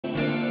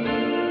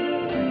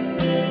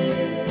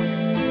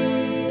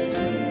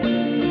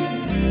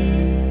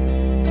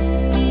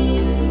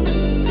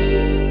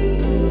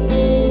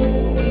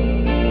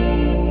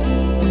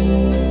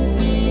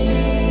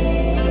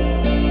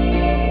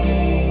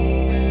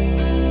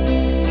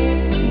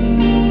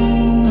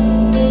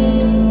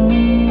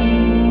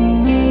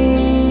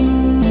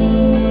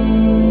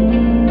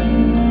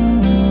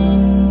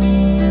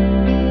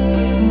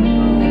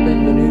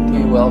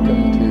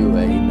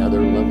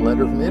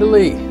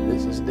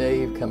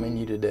Dave, coming to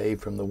you today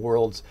from the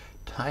world's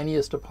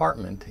tiniest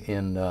apartment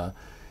in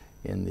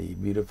the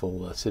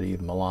beautiful city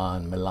of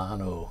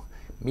Milano,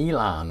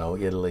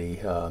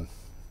 Italy. I'm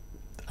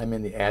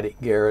in the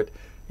attic garret.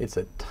 It's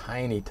a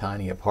tiny,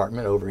 tiny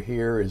apartment. Over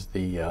here is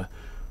the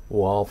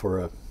wall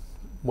for a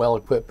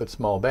well-equipped but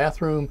small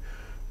bathroom.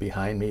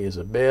 Behind me is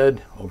a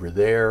bed. Over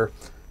there,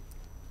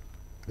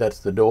 that's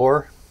the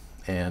door,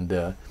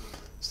 and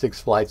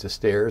 6 flights of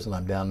stairs, and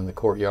I'm down in the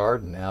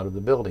courtyard and out of the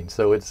building.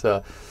 So it's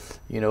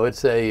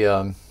it's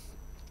a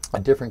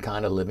different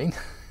kind of living.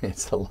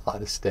 It's a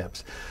lot of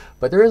steps,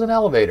 but there is an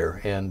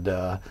elevator, and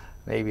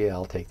maybe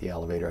I'll take the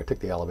elevator. I took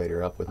the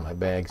elevator up with my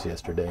bags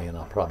yesterday, and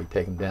I'll probably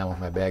take them down with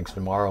my bags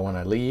tomorrow when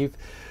I leave.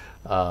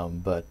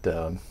 But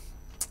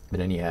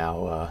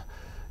anyhow,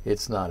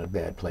 it's not a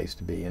bad place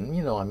to be, and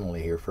I'm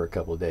only here for a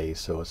couple of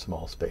days, so a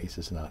small space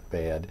is not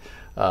bad.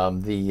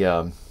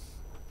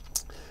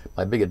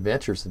 My big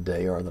adventures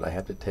today are that I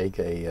have to take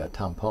a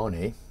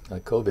tampone, a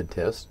COVID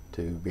test,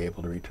 to be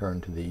able to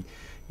return to the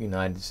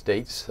United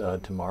States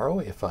tomorrow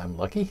if I'm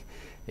lucky.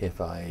 If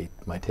my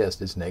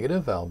test is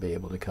negative, I'll be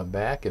able to come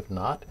back. If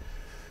not,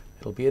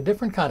 it'll be a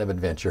different kind of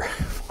adventure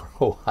for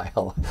a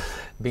while,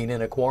 being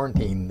in a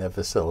quarantine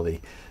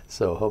facility.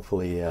 So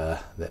hopefully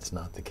that's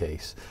not the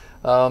case.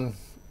 Well,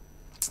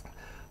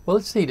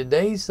 let's see.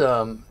 Today's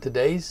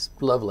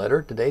love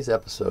letter, today's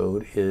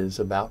episode is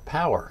about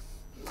power.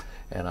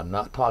 And I'm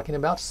not talking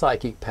about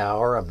psychic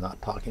power. I'm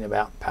not talking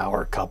about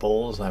power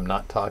couples. I'm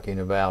not talking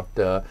about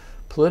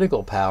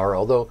political power,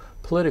 although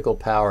political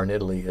power in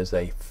Italy is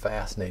a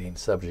fascinating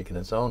subject in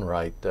its own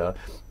right.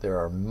 There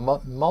are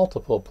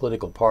multiple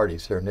political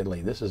parties here in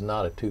Italy. This is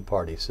not a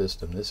 2-party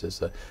system. This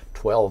is a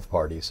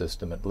 12-party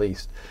system at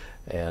least,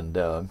 and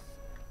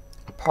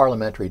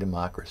parliamentary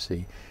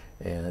democracy.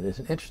 And it's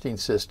an interesting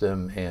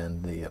system,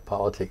 and the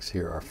politics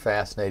here are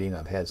fascinating.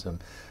 I've had some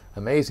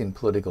amazing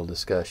political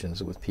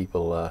discussions with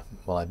people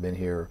while I've been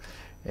here,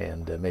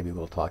 and maybe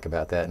we'll talk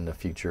about that in a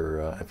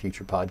future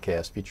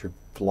podcast, future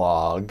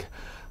vlog.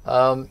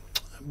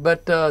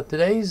 But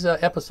today's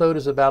episode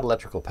is about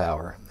electrical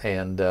power,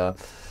 and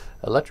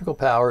electrical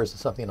power is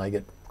something I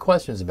get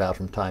questions about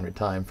from time to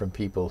time from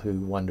people who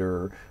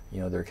wonder,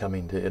 they're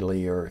coming to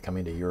Italy or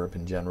coming to Europe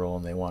in general,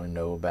 and they want to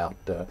know about,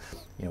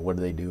 what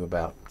do they do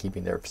about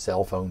keeping their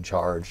cell phone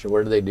charged, or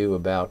what do they do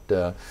about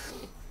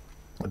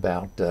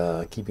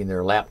keeping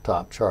their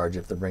laptop charged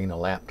if they're bringing a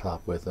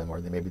laptop with them, or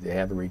maybe they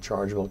have a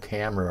rechargeable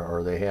camera,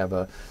 or they have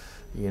a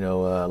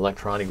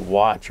electronic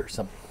watch or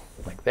something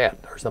like that,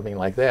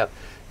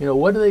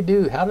 what do they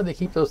do? How do they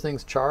keep those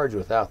things charged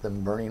without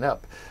them burning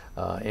up?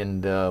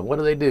 And what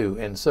do they do?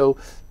 And so,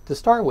 to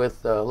start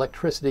with,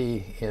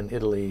 electricity in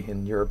Italy,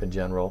 in Europe in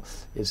general,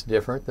 is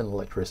different than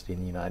electricity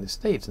in the United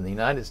States. In the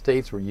United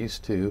States, we're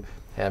used to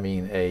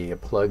having a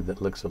plug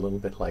that looks a little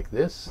bit like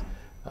this.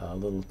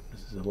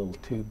 This is a little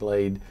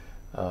 2-blade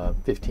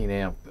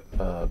 15-amp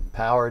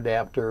power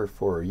adapter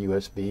for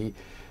USB,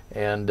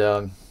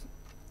 and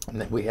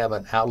we have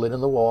an outlet in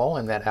the wall,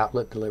 and that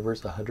outlet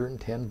delivers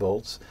 110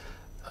 volts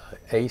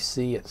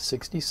AC at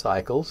 60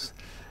 cycles,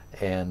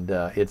 and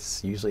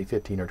it's usually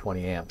 15 or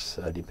 20 amps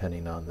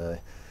depending on the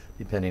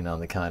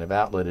kind of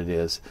outlet it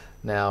is.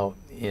 Now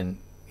in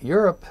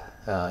Europe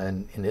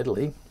and in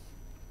Italy,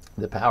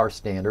 the power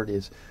standard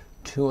is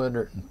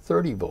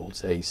 230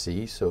 volts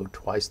AC, so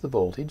twice the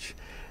voltage,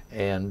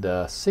 and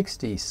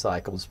 60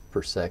 cycles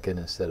per second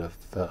instead of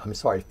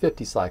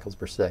 50 cycles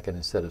per second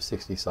instead of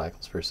 60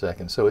 cycles per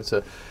second. So it's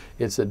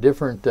a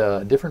different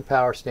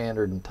power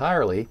standard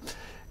entirely,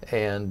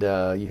 and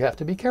you have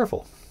to be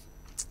careful.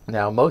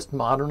 Now, most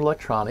modern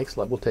electronics,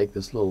 like we'll take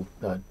this little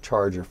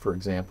charger for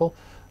example,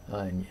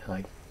 and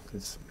I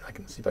can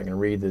see if I can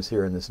read this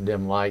here in this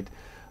dim light.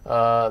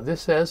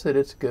 This says that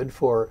it's good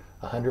for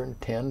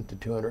 110 to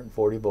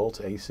 240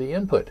 volts AC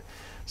input.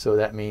 So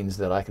that means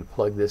that I could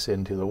plug this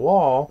into the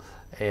wall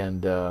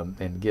and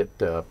get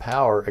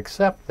power,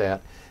 except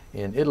that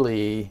in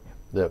Italy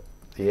the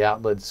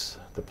outlets,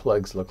 the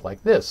plugs look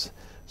like this.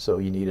 So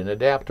you need an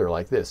adapter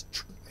like this,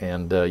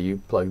 and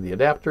you plug the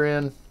adapter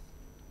in,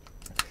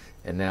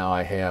 and now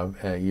I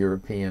have a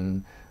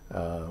European,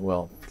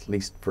 well, at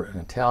least for an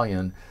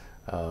Italian,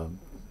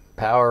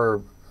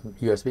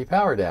 USB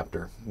power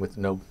adapter with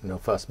no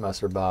fuss,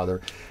 muss, or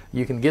bother.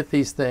 You can get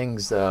these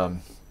things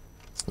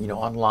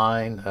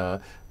online.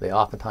 They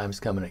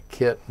oftentimes come in a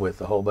kit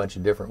with a whole bunch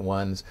of different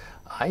ones.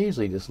 I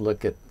usually just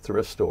look at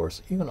thrift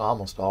stores. You can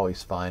almost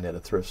always find at a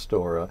thrift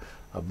store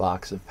a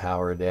box of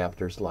power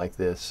adapters like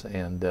this,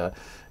 and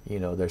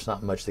there's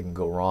not much that can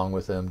go wrong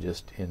with them.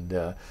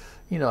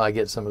 I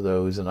get some of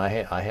those, and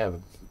I have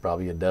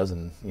probably a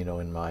dozen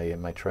in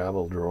my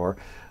travel drawer,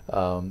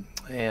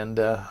 and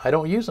I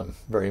don't use them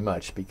very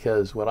much,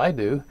 because what I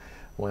do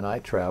when I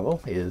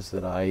travel is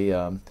that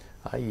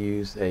I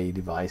use a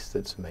device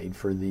that's made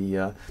for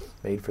the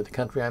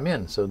country I'm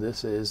in. So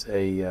this is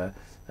a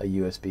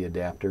USB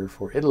adapter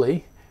for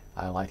Italy.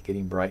 I like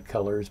getting bright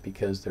colors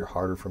because they're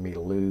harder for me to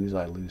lose.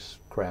 I lose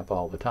crap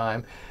all the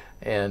time,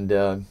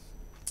 and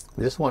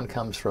this one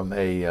comes from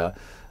a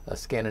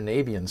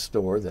Scandinavian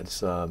store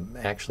that's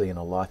actually in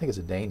a lot. I think it's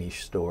a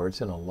Danish store.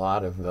 It's in a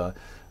lot of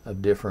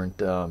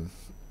different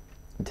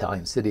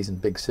Italian cities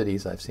and big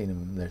cities. I've seen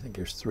them. I think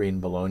there's 3 in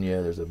Bologna.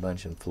 There's a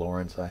bunch in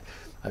Florence.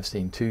 I've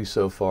seen 2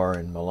 so far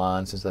in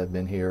Milan since I've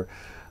been here.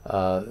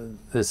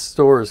 This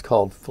store is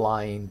called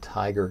Flying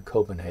Tiger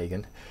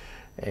Copenhagen,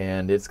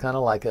 and it's kind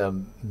of like a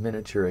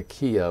miniature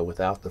IKEA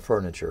without the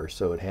furniture.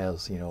 So it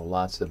has, you know,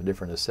 lots of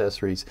different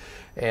accessories.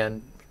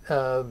 And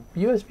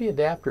USB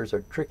adapters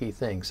are tricky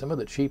things. Some of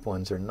the cheap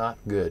ones are not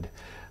good.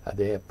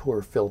 They have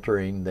poor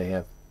filtering. They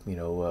have, you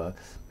know,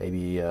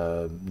 maybe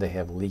they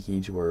have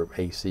leakage where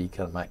AC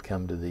might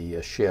come to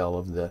the shell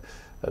of the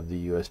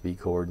USB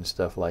cord and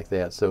stuff like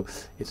that. So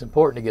it's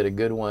important to get a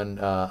good one.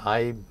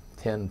 I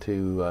tend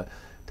to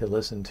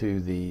listen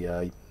to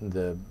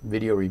the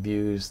video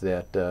reviews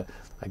that a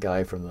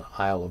guy from the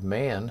Isle of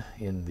Man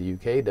in the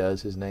UK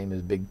does. His name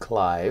is Big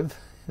Clive.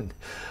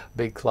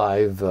 Big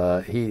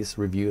Clive, he's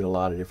reviewed a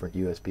lot of different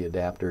USB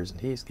adapters,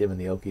 and he's given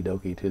the okie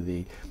dokie to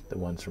the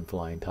ones from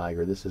Flying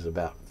Tiger. This is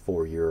about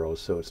 €4,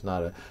 so it's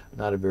not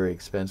a very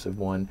expensive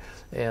one,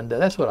 and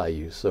that's what I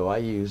use. So I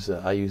use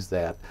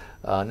that.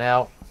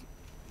 Now,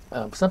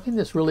 something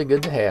that's really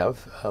good to have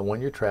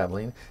when you're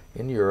traveling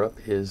in Europe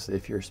is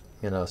if you're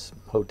in a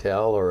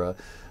hotel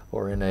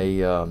or in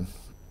a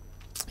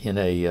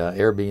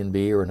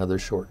Airbnb or another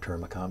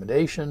short-term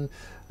accommodation,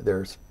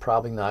 there's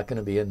probably not going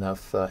to be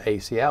enough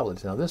AC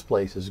outlets. Now this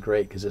place is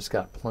great because it's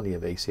got plenty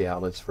of AC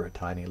outlets for a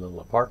tiny little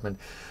apartment,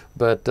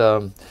 but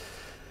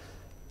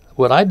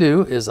what I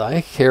do is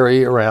I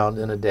carry around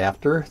an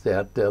adapter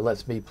that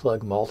lets me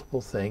plug multiple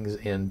things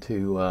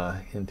into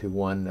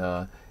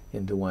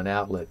one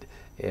outlet,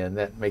 and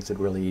that makes it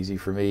really easy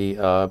for me.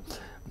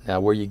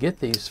 Now where you get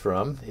these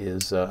from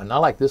is, and I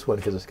like this one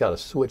because it's got a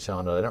switch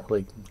on it. I don't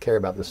really care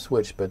about the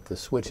switch, but the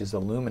switch is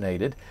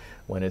illuminated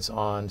when it's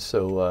on,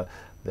 so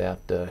that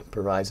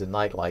provides a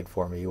night light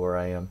for me where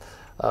I am.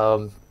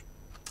 The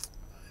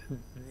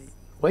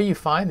way you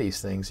find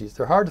these things,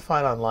 they're hard to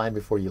find online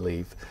before you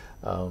leave,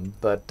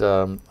 but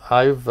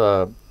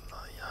I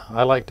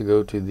like to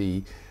go to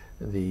the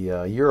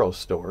Euro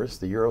stores.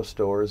 The Euro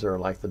stores are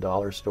like the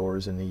dollar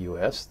stores in the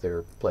U.S.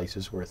 They're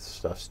places where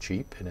stuff's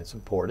cheap and it's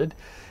imported.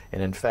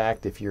 And in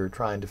fact, if you're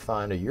trying to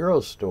find a Euro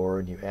store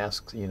and you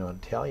ask, you know, in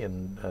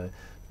Italian,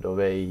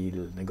 dove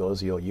il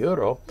negozio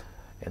Euro,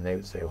 and they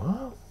would say,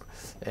 well,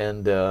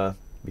 and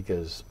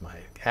because my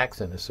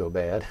accent is so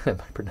bad, my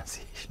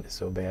pronunciation is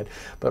so bad,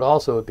 but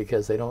also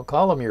because they don't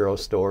call them Euro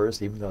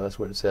stores, even though that's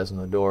what it says on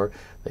the door.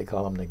 They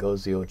call them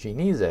negozio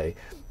cinese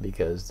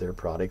because their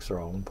products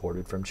are all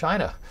imported from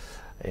China.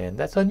 And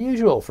that's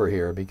unusual for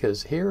here,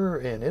 because here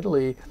in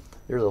Italy,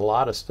 there's a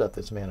lot of stuff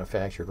that's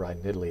manufactured right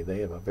in Italy. They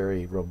have a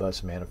very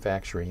robust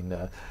manufacturing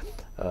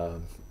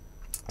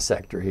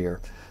sector here.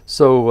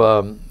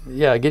 So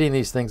yeah, getting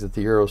these things at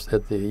the Euro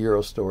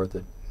store, at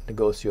the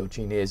negozio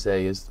cinese,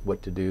 is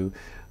what to do.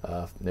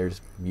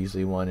 There's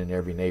usually one in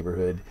every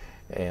neighborhood,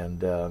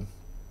 and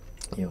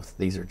you know,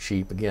 these are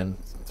cheap. Again,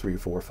 €3,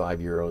 €4,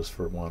 €5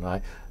 for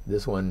one.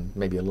 This one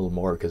maybe a little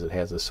more because it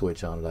has a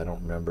switch on it. I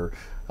don't remember.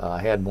 I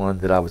had one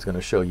that I was going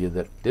to show you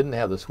that didn't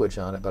have the switch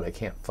on it, but I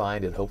can't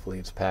find it. Hopefully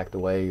it's packed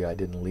away. I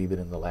didn't leave it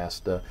in the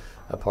last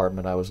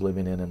apartment I was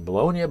living in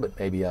Bologna, but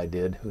maybe I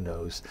did. Who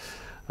knows?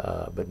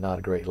 But not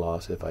a great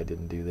loss if I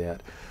didn't do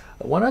that.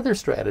 One other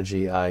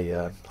strategy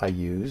I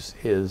use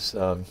is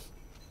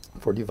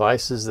for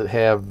devices that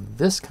have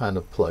this kind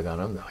of plug on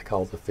them. I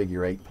call it the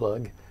figure 8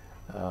 plug,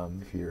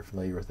 if you're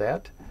familiar with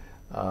that.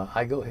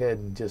 I go ahead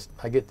and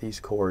I get these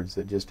cords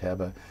that just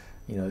have a,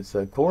 you know, it's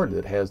a cord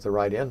that has the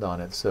right end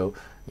on it. So,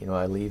 you know,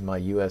 I leave my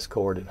US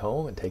cord at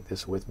home and take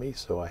this with me.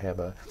 So I have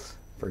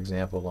for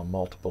example, a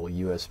multiple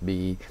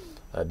USB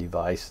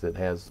device that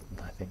has,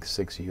 I think,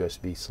 6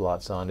 USB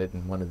slots on it,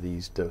 and one of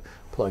these to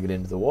plug it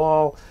into the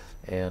wall.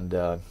 And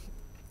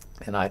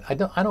I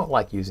don't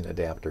like using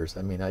adapters.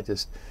 I mean, I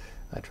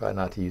try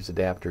not to use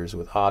adapters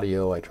with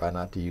audio. I try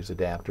not to use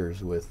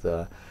adapters with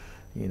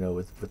you know,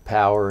 with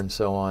power and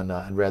so on.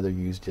 I'd rather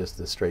use just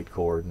the straight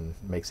cord, and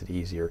it makes it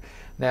easier.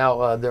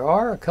 Now there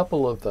are a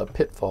couple of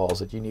pitfalls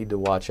that you need to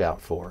watch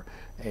out for,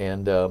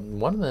 and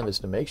one of them is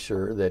to make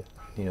sure that,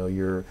 you know,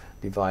 your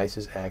device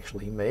is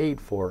actually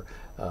made for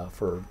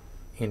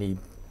any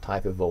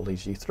type of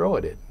voltage you throw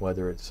at it,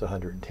 whether it's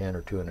 110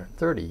 or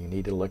 230. You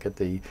need to look at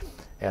the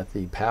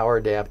power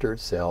adapter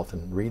itself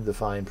and read the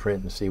fine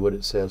print and see what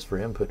it says for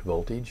input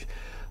voltage.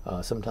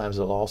 Sometimes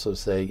they'll also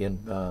say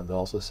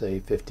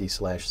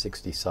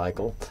 50/60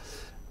 cycle,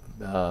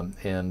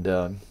 and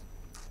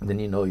then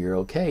you know you're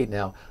okay.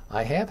 Now,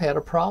 I have had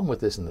a problem with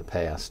this in the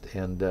past,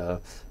 and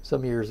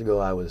some years ago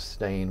I was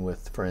staying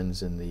with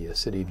friends in the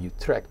city of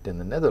Utrecht in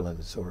the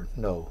Netherlands, or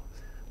no,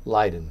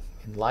 Leiden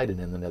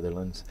in the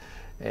Netherlands,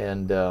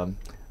 and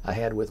I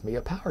had with me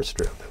a power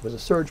strip. It was a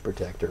surge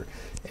protector,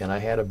 and I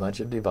had a bunch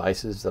of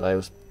devices that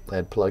I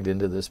had plugged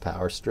into this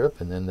power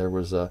strip, and then there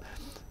was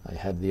I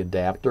had the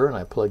adapter, and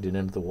I plugged it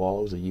into the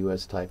wall. It was a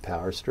US type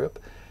power strip,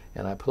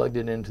 and I plugged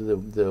it into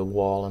the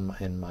wall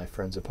in my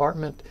friend's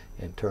apartment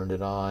and turned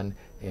it on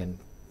and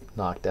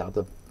knocked out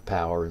the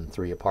power in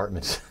 3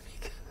 apartments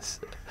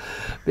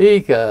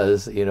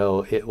because you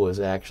know, it was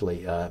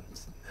actually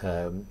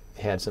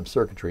had some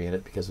circuitry in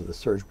it because of the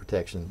surge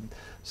protection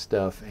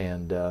stuff,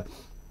 and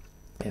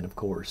of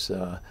course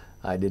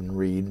I didn't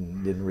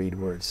read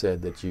where it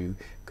said that you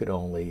could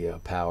only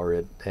power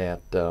it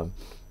at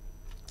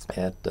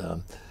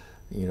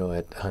you know,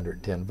 at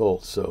 110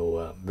 volts.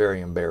 So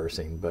very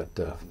embarrassing, but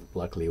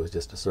luckily it was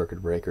just a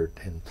circuit breaker,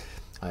 and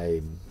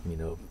I, you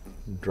know,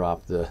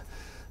 dropped the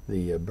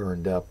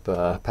burned up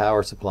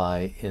power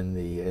supply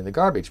in the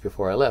garbage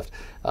before I left.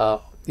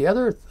 The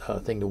other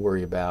thing to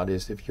worry about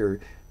is if you're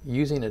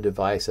using a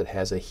device that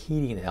has a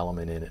heating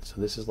element in it.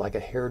 So this is like a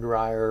hair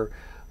dryer,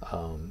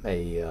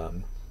 I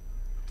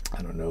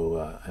don't know,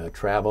 a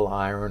travel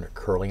iron, a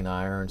curling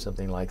iron,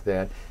 something like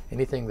that.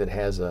 Anything that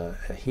has a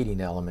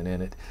heating element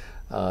in it,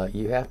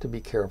 you have to be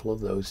careful of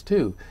those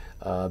too,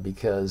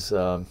 because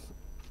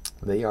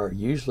they are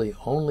usually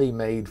only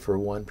made for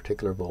one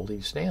particular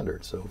voltage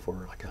standard, so for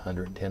like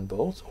 110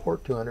 volts or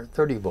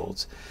 230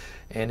 volts.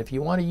 And if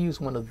you want to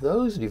use one of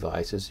those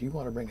devices, you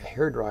want to bring a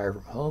hair dryer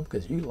from home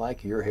because you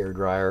like your hair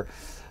dryer,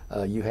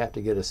 you have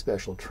to get a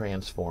special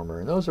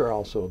transformer, and those are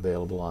also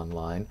available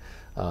online.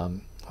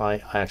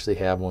 I actually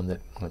have one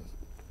that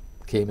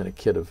came in a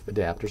kit of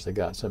adapters I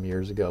got some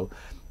years ago.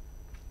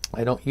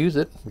 I don't use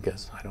it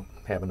because I don't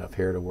have enough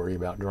hair to worry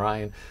about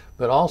drying,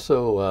 but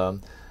also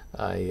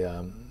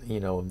you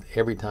know,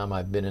 every time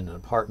I've been in an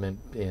apartment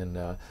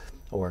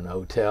or in a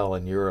hotel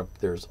in Europe,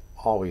 there's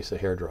always a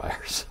hair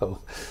dryer,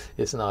 so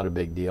it's not a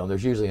big deal. And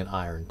there's usually an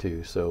iron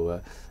too, so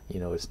you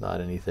know, it's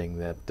not anything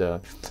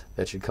that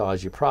that should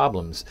cause you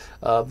problems.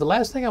 The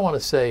last thing I want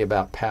to say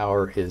about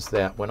power is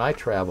that when I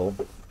travel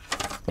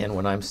and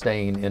when I'm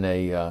staying in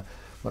an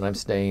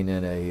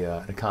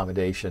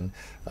accommodation,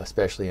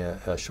 especially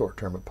a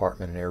short-term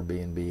apartment, an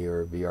Airbnb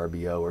or a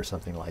VRBO or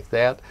something like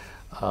that,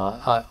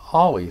 I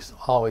always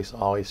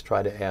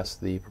try to ask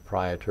the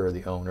proprietor,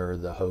 the owner,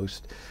 the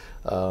host,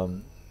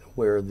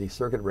 where the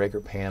circuit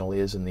breaker panel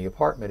is in the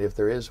apartment, if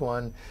there is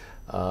one,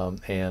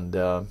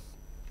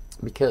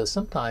 because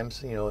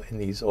sometimes, you know, in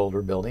these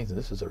older buildings, and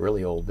this is a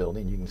really old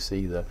building, you can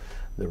see the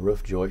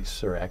roof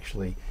joists are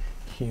actually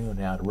hewn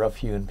out, rough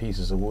hewn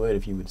pieces of wood.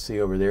 If you would see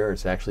over there,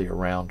 it's actually a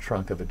round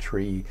trunk of a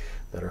tree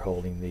that are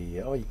holding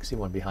the, oh, you can see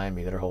one behind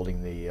me, that are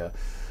holding the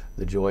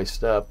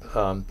joist up.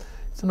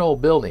 It's an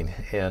old building,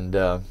 and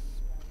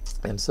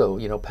so,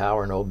 you know,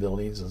 power in old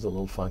buildings is a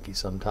little funky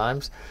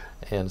sometimes,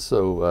 and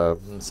so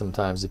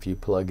sometimes if you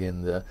plug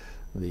in the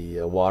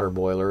water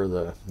boiler,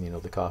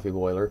 the coffee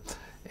boiler,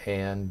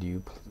 and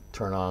you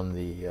turn on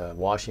the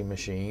washing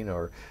machine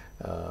or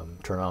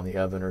turn on the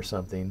oven or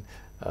something,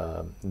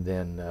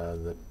 then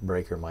the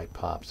breaker might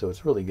pop. So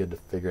it's really good to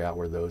figure out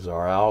where those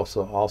are. I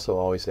also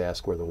always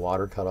ask where the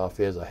water cutoff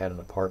is. I had an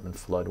apartment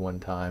flood one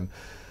time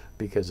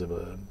because of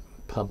a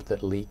pump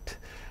that leaked,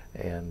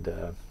 and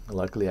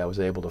luckily I was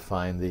able to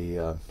find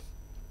the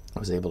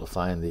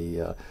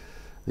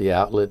the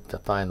outlet, to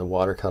find the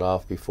water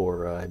cutoff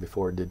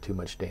before it did too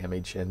much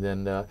damage. And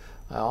then I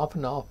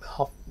will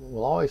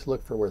always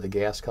look for where the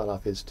gas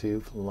cutoff is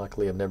too.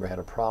 Luckily I've never had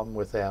a problem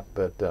with that,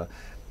 but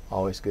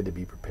always good to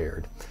be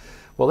prepared.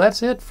 Well,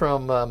 that's it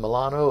from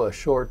Milano, a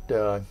short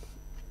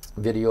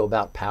video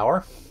about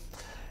power.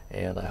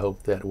 And I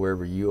hope that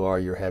wherever you are,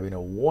 you're having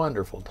a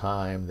wonderful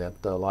time,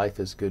 that life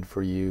is good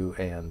for you,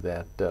 and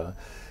that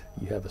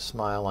you have a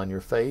smile on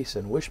your face.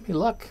 And wish me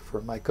luck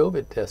for my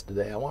COVID test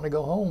today. I want to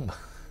go home.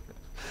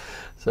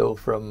 So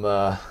from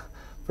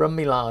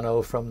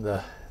Milano, from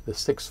the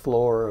 6th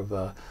floor of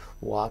a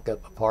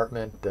walk-up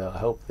apartment,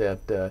 hope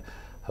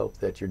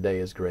that your day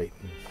is great.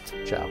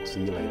 Ciao.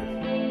 See you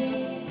later.